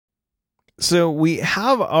So we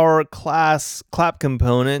have our class clap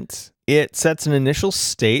component. It sets an initial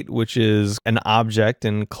state, which is an object,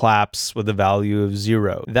 and claps with a value of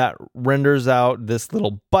 0. That renders out this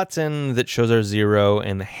little button that shows our 0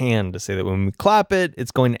 and the hand to say that when we clap it,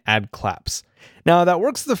 it's going to add claps. Now that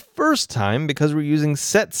works the first time because we're using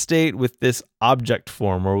set state with this object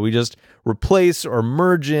form where we just replace or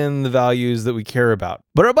merge in the values that we care about.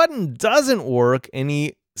 But our button doesn't work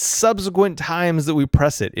any subsequent times that we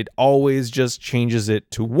press it. It always just changes it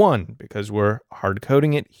to 1 because we're hard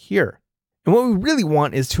coding it here. And what we really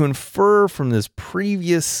want is to infer from this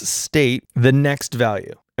previous state the next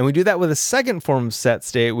value. And we do that with a second form of set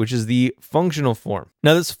state, which is the functional form.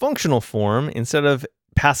 Now this functional form, instead of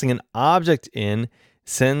passing an object in,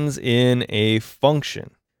 sends in a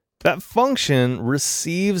function. That function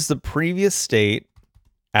receives the previous state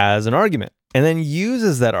as an argument and then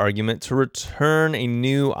uses that argument to return a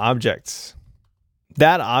new object.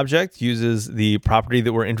 That object uses the property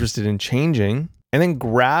that we're interested in changing and then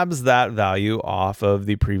grabs that value off of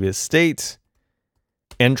the previous state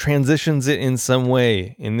and transitions it in some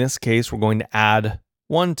way. In this case, we're going to add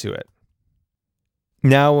 1 to it.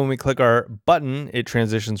 Now, when we click our button, it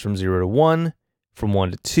transitions from 0 to 1, from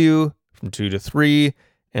 1 to 2, from 2 to 3,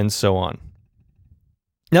 and so on.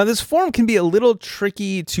 Now, this form can be a little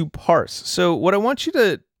tricky to parse. So what I want you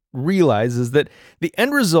to realize is that the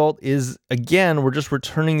end result is, again, we're just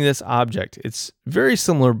returning this object. It's very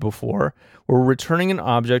similar before. We're returning an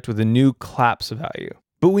object with a new claps value.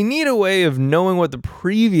 But we need a way of knowing what the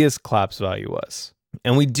previous claps value was.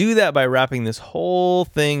 And we do that by wrapping this whole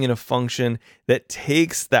thing in a function that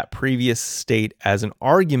takes that previous state as an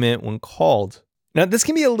argument when called. Now, this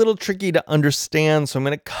can be a little tricky to understand, so I'm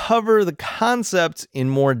going to cover the concept in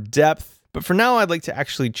more depth. But for now, I'd like to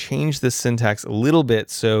actually change this syntax a little bit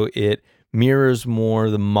so it mirrors more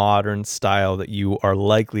the modern style that you are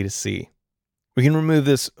likely to see. We can remove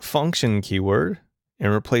this function keyword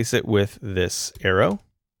and replace it with this arrow.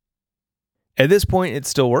 At this point, it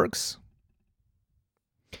still works.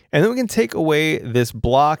 And then we can take away this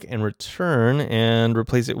block and return and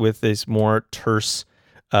replace it with this more terse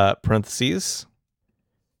parentheses.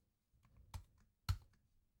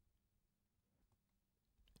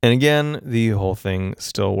 And again, the whole thing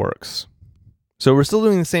still works. So we're still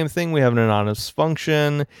doing the same thing. We have an anonymous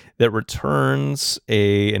function that returns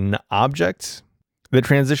an object that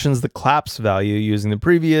transitions the claps value using the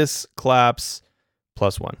previous claps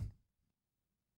plus 1.